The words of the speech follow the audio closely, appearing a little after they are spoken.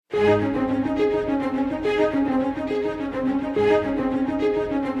In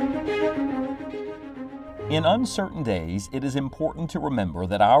uncertain days, it is important to remember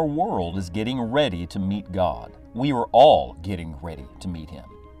that our world is getting ready to meet God. We are all getting ready to meet Him.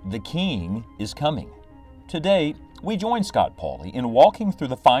 The King is coming. Today, we join Scott Pauley in walking through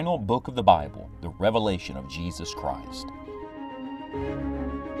the final book of the Bible, the revelation of Jesus Christ.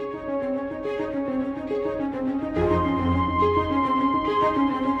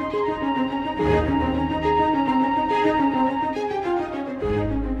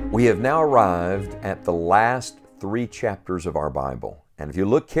 We have now arrived at the last 3 chapters of our Bible. And if you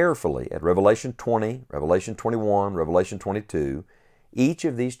look carefully at Revelation 20, Revelation 21, Revelation 22, each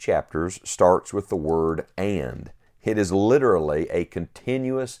of these chapters starts with the word "and." It is literally a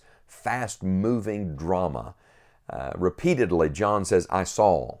continuous, fast-moving drama. Repeatedly, John says, "I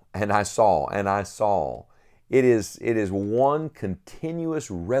saw, and I saw, and I saw." It is one continuous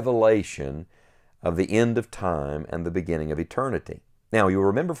revelation of the end of time and the beginning of eternity. Now, you'll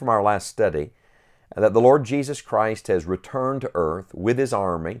remember from our last study that the Lord Jesus Christ has returned to earth with His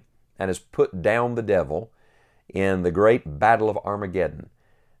army and has put down the devil in the great battle of Armageddon.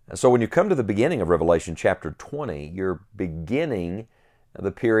 So when you come to the beginning of Revelation chapter 20, you're beginning the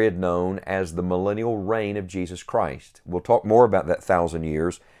period known as the millennial reign of Jesus Christ. We'll talk more about that 1,000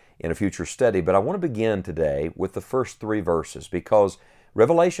 years in a future study, but I want to begin today with the first 3 verses because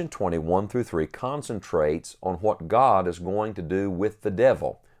Revelation 20, 1 through 3 concentrates on what God is going to do with the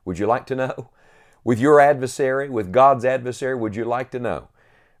devil. Would you like to know? With your adversary, with God's adversary, would you like to know?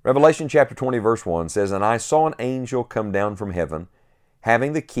 Revelation chapter 20, verse 1 says, "And I saw an angel come down from heaven,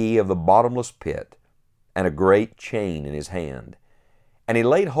 having the key of the bottomless pit, and a great chain in his hand. And he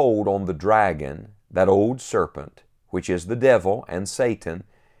laid hold on the dragon, that old serpent, which is the devil and Satan,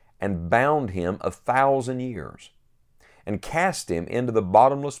 and bound him 1,000 years. And cast him into the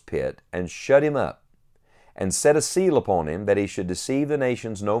bottomless pit, and shut him up, and set a seal upon him, that he should deceive the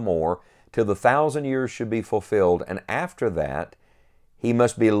nations no more, till the 1,000 years should be fulfilled, and after that he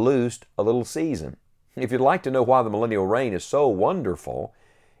must be loosed a little season." If you'd like to know why the millennial reign is so wonderful,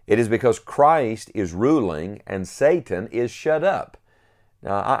 it is because Christ is ruling and Satan is shut up.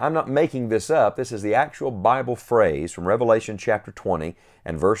 Now, I'm not making this up. This is the actual Bible phrase from Revelation chapter 20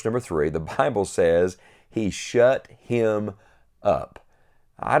 and verse number 3. The Bible says, He shut him up.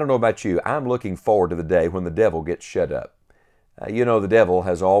 I don't know about you. I'm looking forward to the day when the devil gets shut up. You know, the devil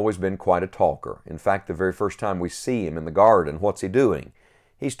has always been quite a talker. In fact, the very first time we see him in the garden, what's he doing?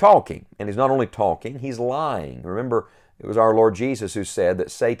 He's talking. And he's not only talking, he's lying. Remember, it was our Lord Jesus who said that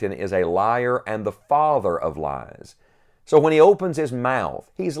Satan is a liar and the father of lies. So when he opens his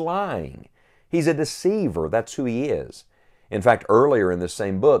mouth, he's lying. He's a deceiver. That's who he is. In fact, earlier in this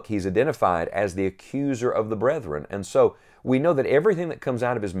same book, he's identified as the accuser of the brethren. And so we know that everything that comes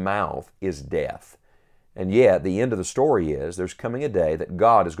out of his mouth is death. And yet, the end of the story is there's coming a day that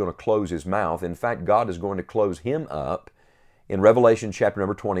God is going to close his mouth. In fact, God is going to close him up in Revelation chapter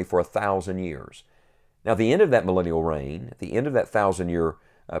number 20 for 1,000 years. Now, at the end of that millennial reign, at the end of that 1,000-year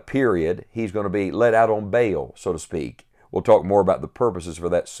period, he's going to be let out on bail, so to speak. We'll talk more about the purposes for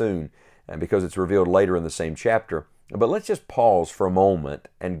that soon, because it's revealed later in the same chapter. But let's just pause for a moment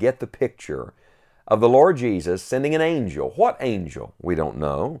and get the picture of the Lord Jesus sending an angel. What angel? We don't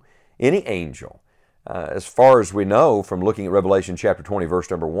know. Any angel. As far as we know from looking at Revelation chapter 20, verse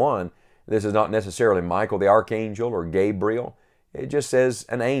number 1, this is not necessarily Michael the archangel or Gabriel. It just says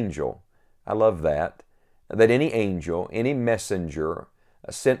an angel. I love that. That any angel, any messenger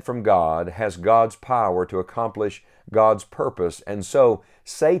sent from God has God's power to accomplish God's purpose. And so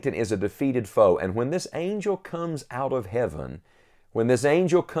Satan is a defeated foe. And when this angel comes out of heaven, when this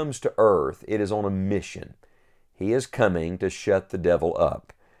angel comes to earth, it is on a mission. He is coming to shut the devil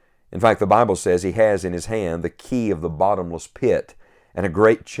up. In fact, the Bible says he has in his hand the key of the bottomless pit and a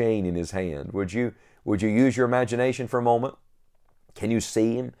great chain in his hand. Would you use your imagination for a moment? Can you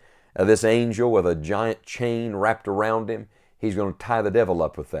see him? This angel with a giant chain wrapped around him. He's going to tie the devil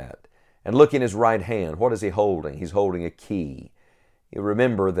up with that. And look in his right hand. What is he holding? He's holding a key. You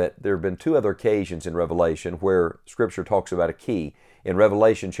remember that there have been 2 other occasions in Revelation where Scripture talks about a key. In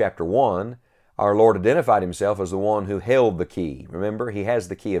Revelation chapter 1, our Lord identified Himself as the one who held the key. Remember, He has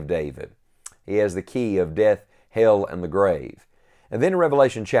the key of David. He has the key of death, hell, and the grave. And then in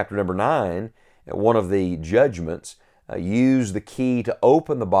Revelation chapter number 9, one of the judgments used the key to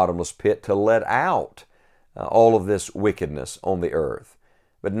open the bottomless pit to let out all of this wickedness on the earth.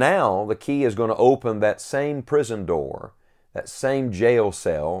 But now the key is going to open that same prison door, that same jail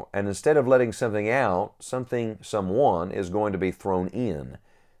cell, and instead of letting something out, someone is going to be thrown in.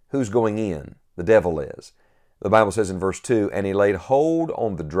 Who's going in? The devil is. The Bible says in verse 2, "And he laid hold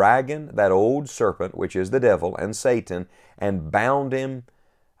on the dragon, that old serpent, which is the devil and Satan, and bound him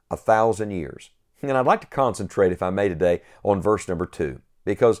 1,000 years." And I'd like to concentrate, if I may today, on verse number 2,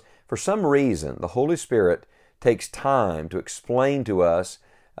 because for some reason the Holy Spirit takes time to explain to us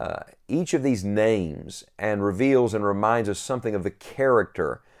each of these names and reveals and reminds us something of the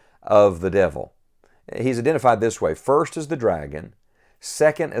character of the devil. He's identified this way: first as the dragon,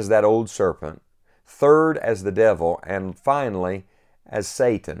 second as that old serpent, third as the devil, and finally as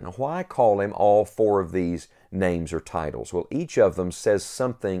Satan. Why call him all four of these names or titles? Well, each of them says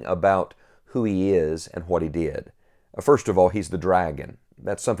something about who he is and what he did. First of all, he's the dragon.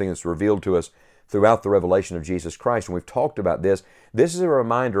 That's something that's revealed to us throughout the revelation of Jesus Christ. And we've talked about this. This is a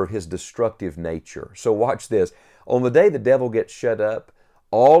reminder of his destructive nature. So watch this. On the day the devil gets shut up,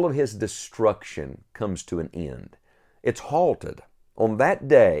 all of his destruction comes to an end. It's halted. On that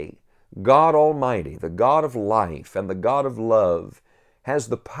day, God Almighty, the God of life and the God of love, has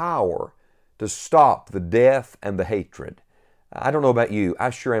the power to stop the death and the hatred. I don't know about you, I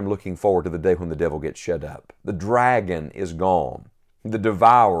sure am looking forward to the day when the devil gets shut up. The dragon is gone. The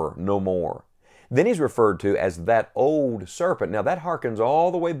devourer no more. Then he's referred to as that old serpent. Now that harkens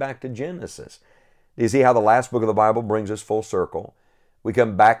all the way back to Genesis. Do you see how the last book of the Bible brings us full circle? We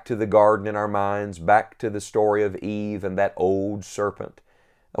come back to the garden in our minds, back to the story of Eve and that old serpent.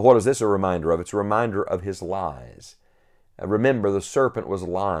 What is this a reminder of? It's a reminder of his lies. Remember, the serpent was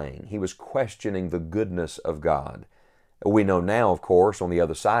lying. He was questioning the goodness of God. We know now, of course, on the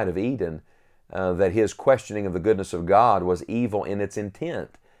other side of Eden, that his questioning of the goodness of God was evil in its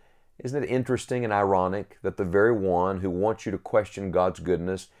intent. Isn't it interesting and ironic that the very one who wants you to question God's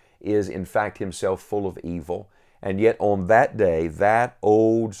goodness is in fact himself full of evil? And yet on that day, that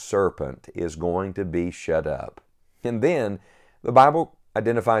old serpent is going to be shut up. And then the Bible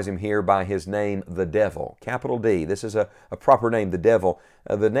identifies him here by his name, the devil, capital D. This is a proper name, the devil.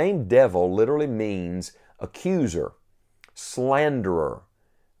 The name devil literally means accuser, slanderer.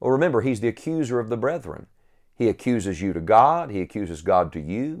 Well, remember, he's the accuser of the brethren. He accuses you to God. He accuses God to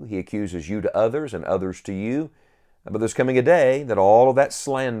you. He accuses you to others and others to you. But there's coming a day that all of that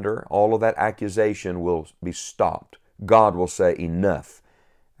slander, all of that accusation will be stopped. God will say enough,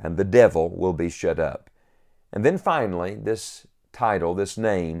 and the devil will be shut up. And then finally, this title, this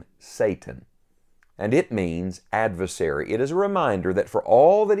name, Satan. And it means adversary. It is a reminder that for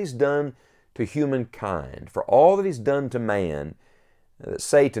all that he's done to humankind, for all that he's done to man,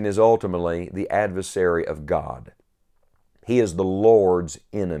 Satan is ultimately the adversary of God. He is the Lord's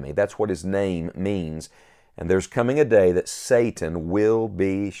enemy. That's what his name means. And there's coming a day that Satan will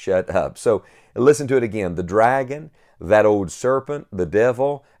be shut up. So listen to it again. The dragon, that old serpent, the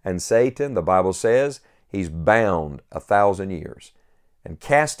devil, and Satan, the Bible says, he's bound 1,000 years. And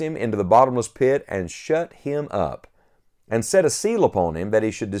cast him into the bottomless pit and shut him up. And set a seal upon him that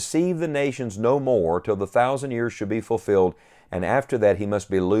he should deceive the nations no more till the 1,000 years should be fulfilled. And after that he must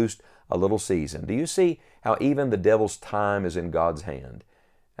be loosed a little season. Do you see how even the devil's time is in God's hand?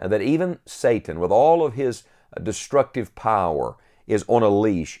 And that even Satan, with all of his destructive power, is on a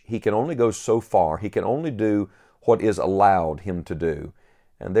leash. He can only go so far. He can only do what is allowed him to do.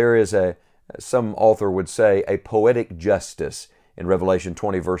 And there is some author would say, a poetic justice in Revelation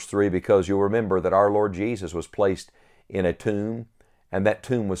 20 verse 3, because you'll remember that our Lord Jesus was placed in a tomb, and that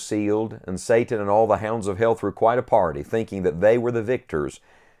tomb was sealed, and Satan and all the hounds of hell threw quite a party, thinking that they were the victors.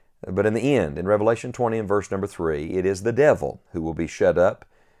 But in the end, in Revelation 20 and verse number 3, it is the devil who will be shut up,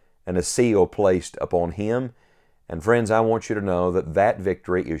 and a seal placed upon him. And friends, I want you to know that that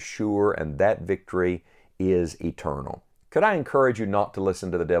victory is sure, and that victory is eternal. Could I encourage you not to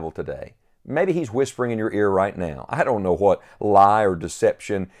listen to the devil today? Maybe he's whispering in your ear right now. I don't know what lie or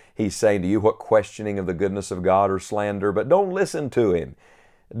deception he's saying to you, what questioning of the goodness of God or slander, but don't listen to him.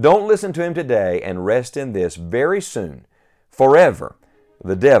 Don't listen to him today, and rest in this: very soon, forever,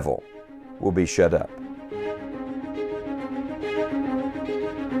 the devil will be shut up.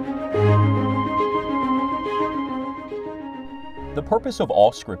 The purpose of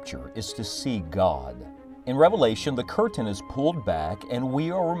all Scripture is to see God. In Revelation, the curtain is pulled back, and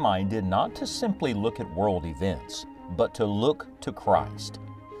we are reminded not to simply look at world events, but to look to Christ.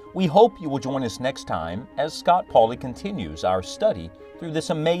 We hope you will join us next time as Scott Pauley continues our study through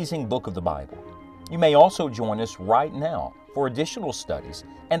this amazing book of the Bible. You may also join us right now for additional studies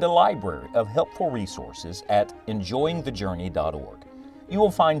and a library of helpful resources at enjoyingthejourney.org. You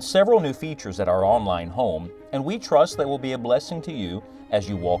will find several new features at our online home, and we trust they will be a blessing to you as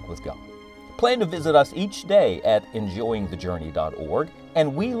you walk with God. Plan to visit us each day at enjoyingthejourney.org,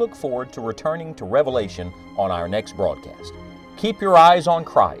 and we look forward to returning to Revelation on our next broadcast. Keep your eyes on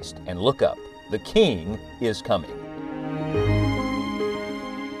Christ and look up. The King is coming.